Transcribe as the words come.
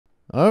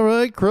All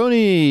right,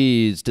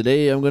 Kronies.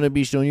 Today I'm going to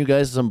be showing you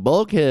guys some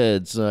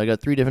bulkheads. I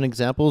got three different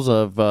examples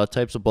of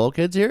types of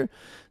bulkheads here.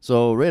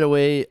 So right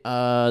away,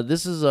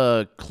 this is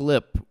a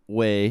clip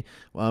way.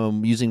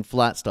 I'm using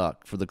flat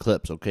stock for the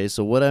clips, okay?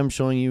 So what I'm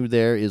showing you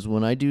there is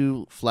when I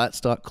do flat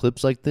stock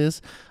clips like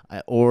this,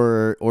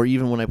 or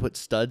even when I put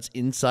studs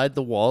inside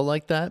the wall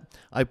like that,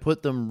 I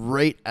put them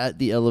right at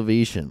the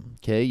elevation,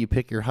 okay? You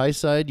pick your high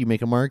side, you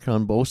make a mark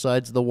on both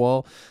sides of the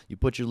wall, you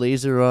put your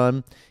laser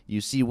on,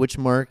 you see which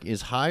mark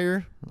is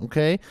higher,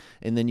 okay?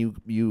 And then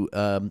you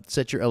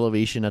set your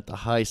elevation at the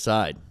high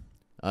side.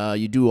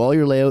 You do all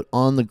your layout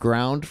on the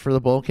ground for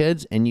the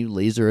bulkheads, and you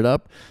laser it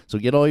up. So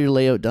get all your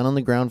layout done on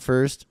the ground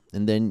first,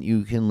 and then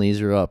you can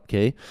laser up,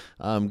 okay?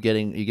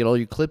 You get all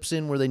your clips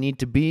in where they need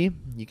to be.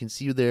 You can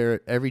see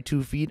there every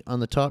 2 feet on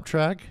the top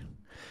track.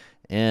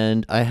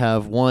 And I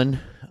have one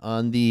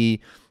on the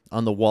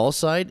wall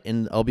side,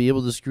 and I'll be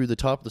able to screw the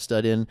top of the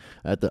stud in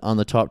on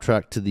the top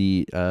track to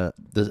the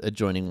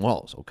adjoining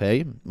walls,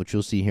 okay? Which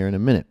you'll see here in a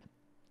minute.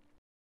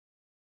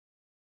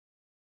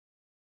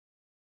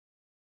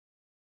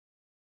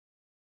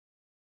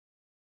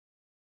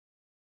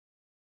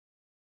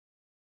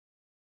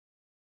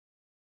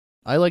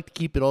 I like to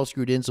keep it all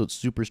screwed in so it's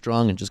super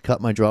strong and just cut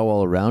my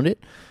drywall around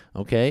it.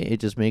 Okay, it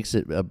just makes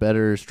it a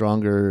better,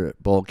 stronger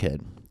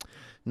bulkhead.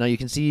 Now you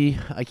can see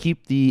I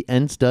keep the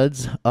end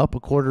studs up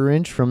 1/4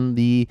 inch from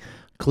the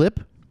clip,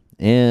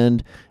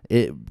 and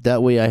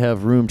that way I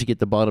have room to get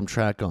the bottom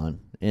track on.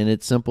 And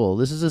it's simple.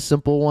 This is a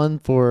simple one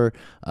for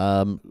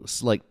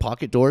like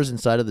pocket doors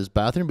inside of this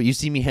bathroom, but you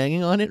see me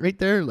hanging on it right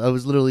there. I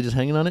was literally just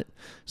hanging on it.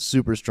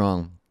 Super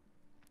strong.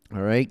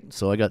 All right,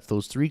 so I got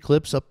those 3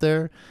 clips up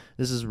there.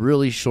 This is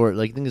really short.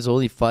 Like, I think it's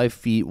only 5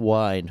 feet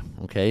wide,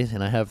 okay?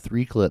 And I have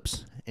 3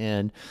 clips,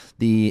 and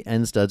the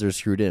end studs are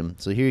screwed in.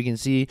 So here you can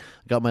see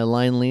I got my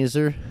line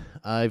laser.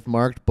 I've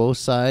marked both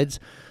sides,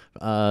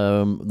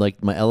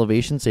 like my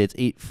elevation, say it's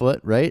 8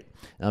 foot, right?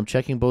 I'm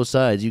checking both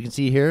sides. You can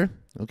see here,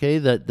 okay,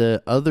 that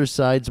the other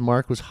side's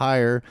mark was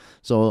higher,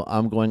 so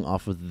I'm going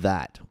off of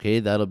that, okay?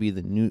 That'll be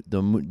the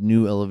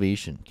new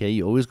elevation, okay?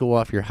 You always go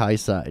off your high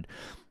side.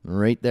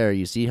 Right there,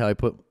 you see how I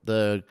put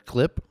the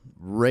clip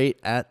right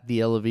at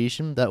the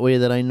elevation? That way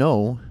that I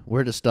know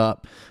where to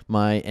stop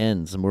my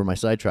ends and where my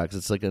side tracks.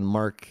 It's like a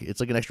mark, it's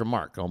like an extra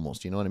mark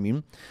almost, you know what I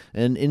mean?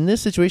 And in this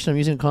situation, I'm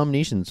using a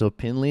combination, so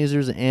pin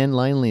lasers and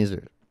line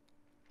laser.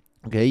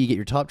 Okay, you get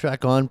your top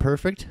track on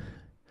perfect,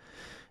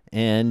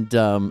 and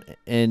then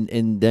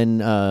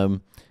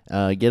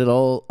get it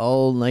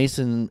all nice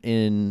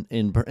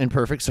and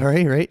perfect.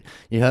 Sorry, right?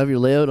 You have your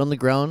layout on the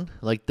ground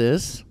like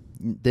this.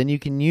 Then you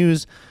can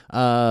use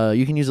a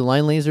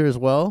line laser as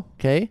well.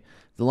 Okay,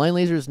 the line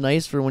laser is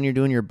nice for when you're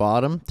doing your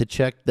bottom to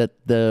check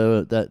that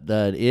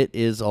that it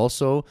is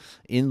also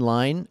in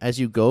line as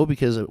you go,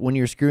 because when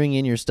you're screwing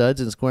in your studs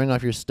and squaring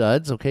off your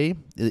studs, okay,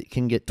 it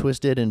can get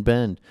twisted and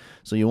bend.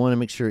 So you want to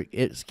make sure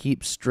it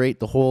keeps straight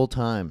the whole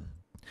time.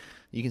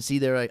 You can see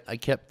there I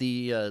kept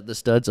the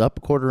studs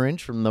up 1/4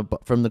 inch from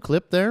the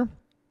clip there.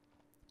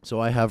 So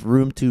I have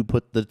room to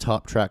put the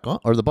top track on,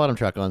 or the bottom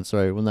track on,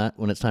 sorry,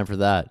 when it's time for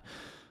that.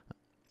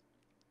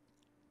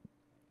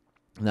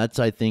 And that's,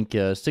 I think,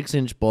 a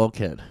 6-inch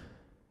bulkhead.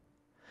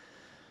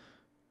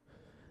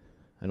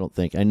 I know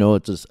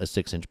it's a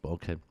 6-inch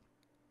bulkhead.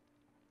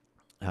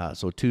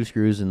 So 2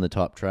 screws in the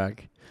top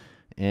track,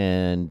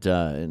 and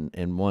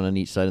one on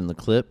each side in the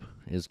clip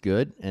is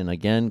good. And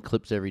again,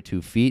 clips every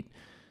 2 feet.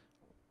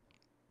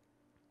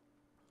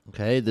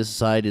 Okay, this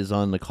side is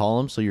on the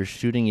column, so you're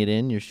shooting it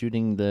in. You're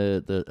shooting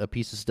a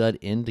piece of stud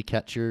in to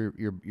catch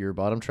your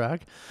bottom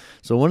track.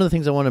 So one of the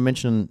things I want to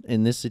mention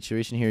in this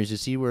situation here is you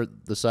see where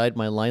the side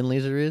my line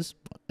laser is?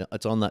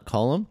 It's on that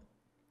column.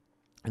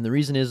 And the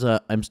reason is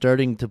I'm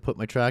starting to put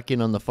my track in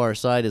on the far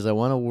side is I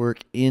want to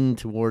work in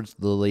towards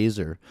the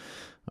laser.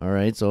 All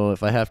right, so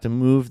if I have to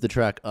move the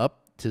track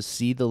up to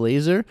see the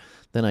laser,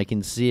 then I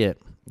can see it.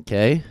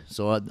 Okay,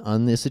 so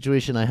on this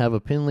situation, I have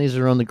a pin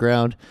laser on the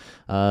ground,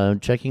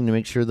 checking to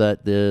make sure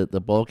that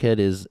the bulkhead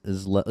is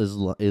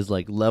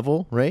like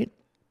level, right?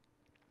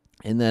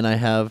 And then I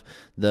have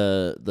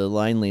the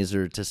line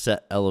laser to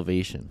set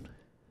elevation.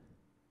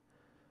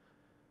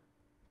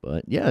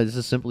 But yeah,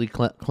 just simply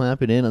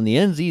clamp it in. On the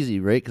end's easy,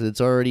 right? Because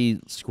it's already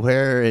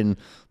square and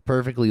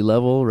perfectly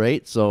level,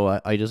 right?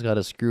 So I just got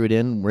to screw it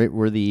in right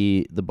where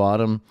the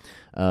bottom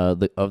of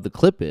the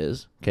clip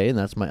is. Okay, and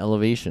that's my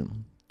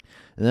elevation.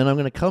 And then I'm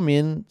going to come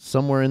in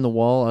somewhere in the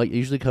wall. I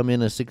usually come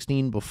in a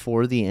 16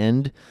 before the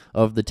end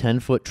of the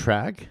 10-foot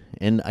track,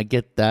 and I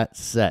get that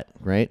set,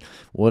 right?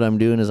 What I'm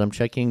doing is I'm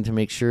checking to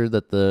make sure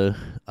that the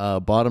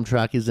bottom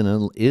track is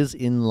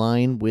in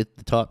line with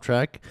the top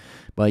track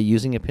by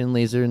using a pin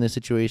laser in this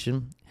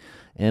situation.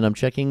 And I'm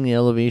checking the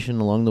elevation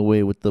along the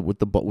way with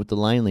the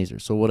line laser.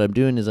 So what I'm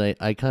doing is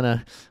I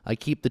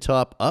keep the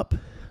top up,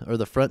 or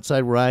the front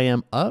side where I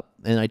am up,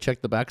 and I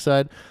check the back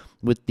side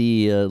with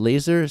the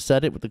laser,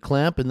 set it with the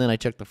clamp, and then I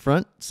check the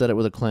front, set it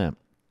with a clamp.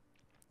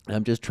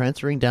 I'm just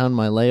transferring down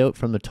my layout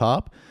from the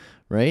top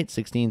right?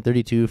 16,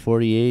 32,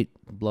 48,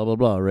 blah, blah,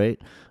 blah, right?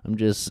 I'm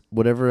just,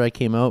 whatever I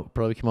came out,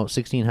 probably came out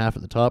 16.5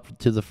 at the top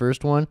to the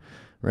first one,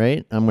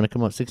 right? I'm going to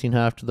come out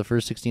 16.5 to the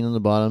first 16 on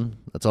the bottom.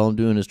 That's all I'm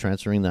doing is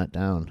transferring that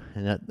down.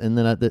 And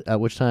then at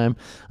which time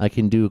I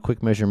can do a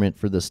quick measurement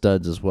for the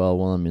studs as well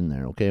while I'm in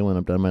there, okay? When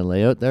I'm done my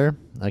layout there,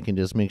 I can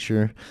just make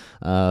sure,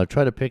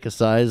 try to pick a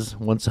size.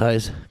 One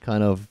size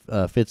kind of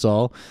fits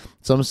all.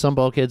 Some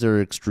bulkheads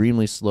are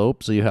extremely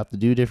sloped, so you have to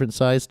do different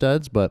size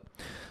studs, but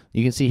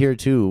you can see here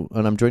too,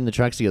 when I'm joining the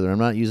tracks together, I'm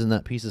not using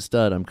that piece of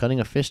stud. I'm cutting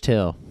a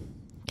fishtail.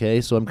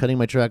 Okay, so I'm cutting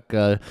my track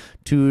 2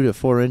 to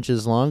 4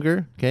 inches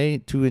longer. Okay,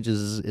 2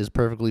 inches is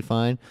perfectly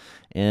fine.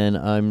 And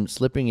I'm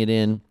slipping it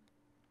in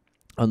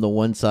on the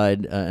one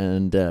side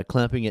and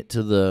clamping it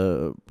to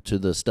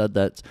the stud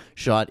that's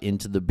shot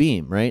into the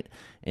beam, right?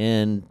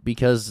 And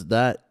because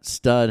that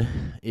stud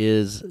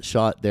is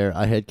shot there,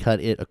 I had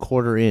cut it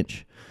 1/4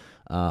 inch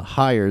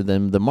higher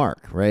than the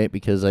mark, right?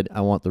 Because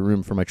I want the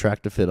room for my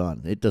track to fit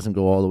on. It doesn't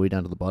go all the way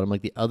down to the bottom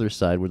like the other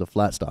side where the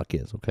flat stock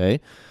is, okay?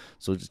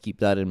 So just keep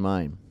that in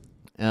mind.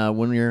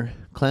 When you're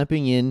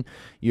clamping in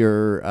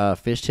your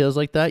fishtails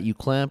like that, you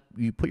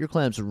put your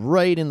clamps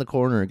right in the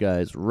corner,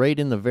 guys, right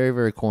in the very,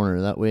 very corner.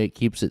 That way it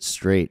keeps it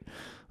straight,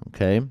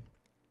 okay?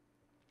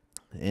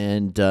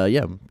 And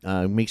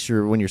make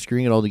sure when you're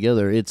screwing it all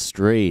together, it's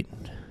straight.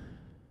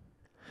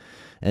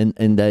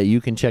 And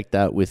you can check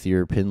that with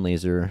your pin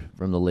laser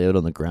from the layout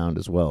on the ground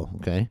as well,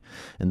 okay?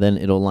 And then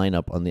it'll line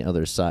up on the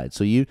other side.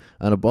 So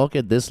on a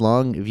bulkhead this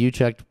long, if you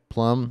checked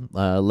plumb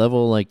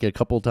level like a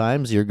couple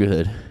times, you're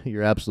good.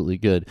 You're absolutely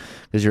good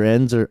because your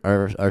ends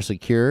are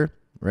secure,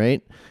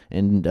 right?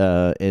 And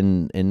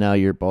now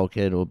your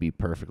bulkhead will be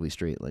perfectly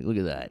straight. Like, look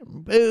at that.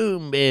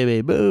 Boom, baby,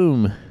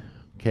 boom.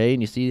 Okay,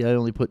 and you see I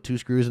only put 2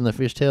 screws in the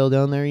fishtail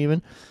down there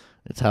even.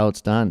 That's how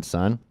it's done,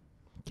 son.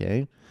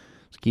 Okay.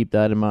 So keep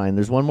that in mind.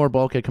 There's one more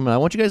bulkhead coming. I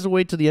want you guys to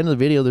wait to the end of the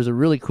video. There's a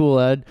really cool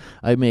ad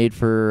I made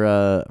for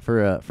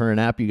an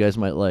app you guys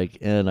might like,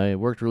 and I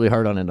worked really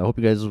hard on it. I hope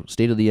you guys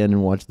stay to the end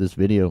and watch this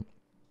video.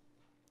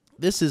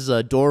 This is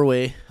a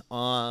doorway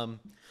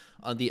on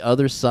the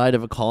other side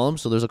of a column.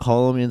 So there's a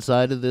column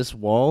inside of this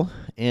wall,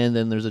 and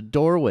then there's a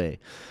doorway,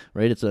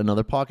 right? It's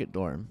another pocket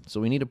door. So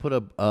we need to put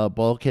a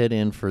bulkhead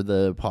in for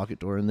the pocket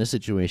door in this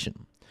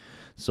situation.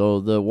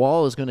 So the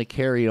wall is going to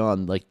carry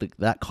on, like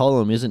that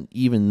column isn't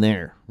even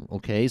there,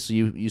 okay? So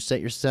you set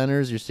your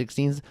centers, your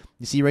 16s.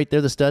 You see right there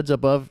the studs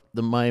above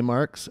my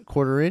marks,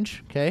 1/4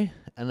 inch, okay?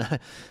 And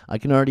I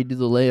can already do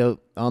the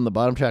layout on the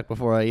bottom track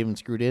before I even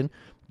screwed in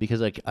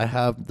because I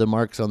have the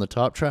marks on the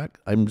top track.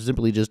 I'm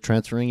simply just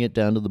transferring it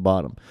down to the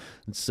bottom.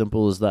 It's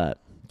simple as that,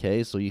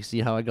 okay? So you see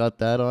how I got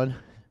that on?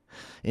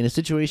 In a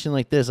situation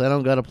like this, I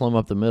don't got to plumb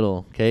up the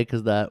middle, okay?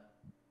 Because that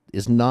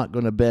is not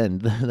going to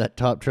bend. That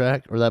top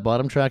track or that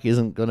bottom track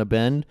isn't going to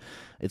bend.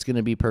 It's going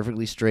to be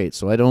perfectly straight.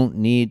 So I don't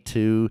need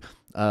to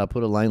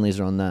put a line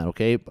laser on that,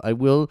 okay? I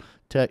will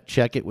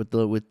check it with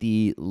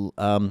the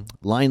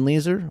line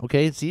laser,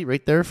 okay? See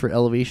right there for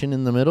elevation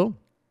in the middle.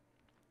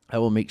 I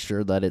will make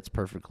sure that it's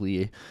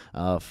perfectly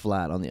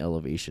flat on the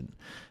elevation.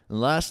 And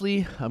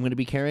lastly, I'm going to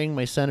be carrying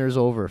my centers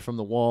over from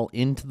the wall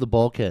into the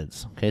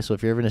bulkheads, okay? So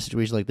if you're ever in a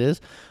situation like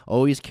this,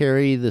 always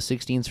carry the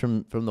 16s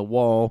from the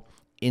wall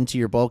into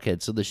your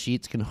bulkhead so the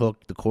sheets can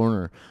hook the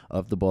corner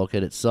of the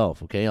bulkhead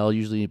itself, okay? I'll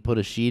usually put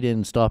a sheet in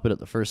and stop it at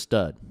the first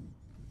stud.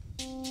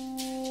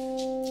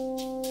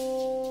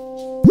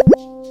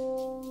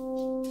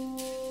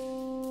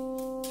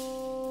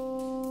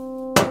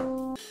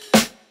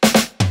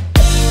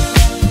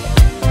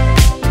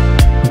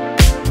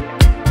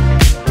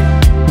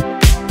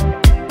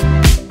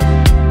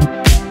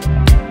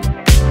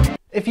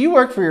 If you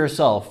work for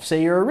yourself,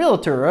 say you're a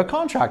realtor or a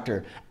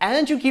contractor,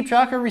 and you keep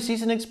track of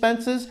receipts and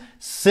expenses,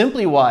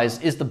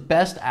 SimplyWise is the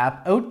best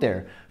app out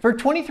there. For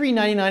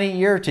 $23.99 a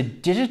year to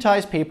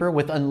digitize paper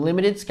with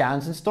unlimited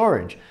scans and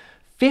storage,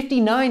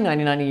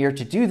 $59.99 a year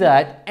to do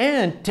that,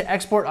 and to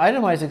export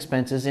itemized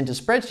expenses into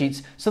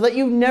spreadsheets so that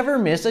you never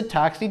miss a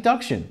tax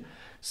deduction.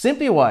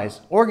 SimplyWise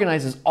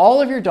organizes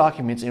all of your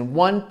documents in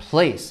one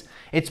place.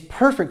 It's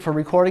perfect for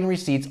recording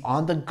receipts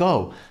on the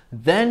go.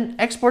 Then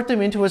export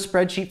them into a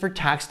spreadsheet for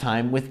tax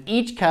time with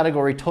each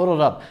category totaled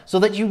up so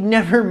that you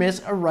never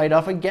miss a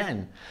write-off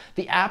again.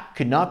 The app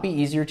could not be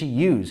easier to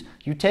use.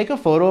 You take a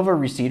photo of a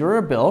receipt or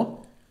a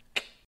bill,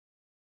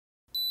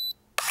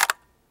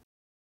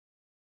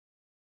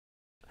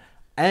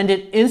 and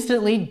it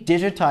instantly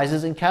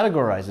digitizes and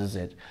categorizes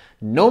it.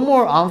 No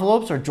more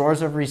envelopes or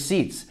drawers of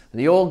receipts.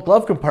 The old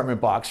glove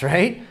compartment box,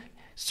 right?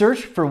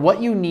 Search for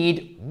what you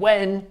need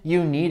when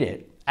you need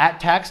it. At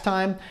tax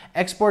time,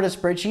 export a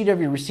spreadsheet of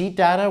your receipt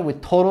data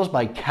with totals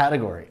by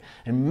category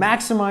and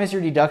maximize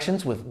your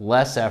deductions with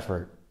less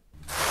effort.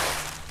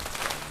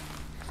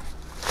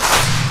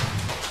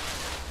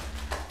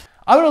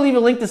 I'm going to leave a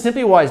link to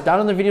SimplyWise down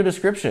in the video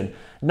description.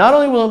 Not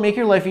only will it make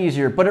your life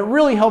easier, but it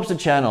really helps the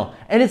channel,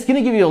 and it's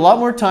going to give you a lot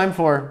more time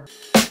for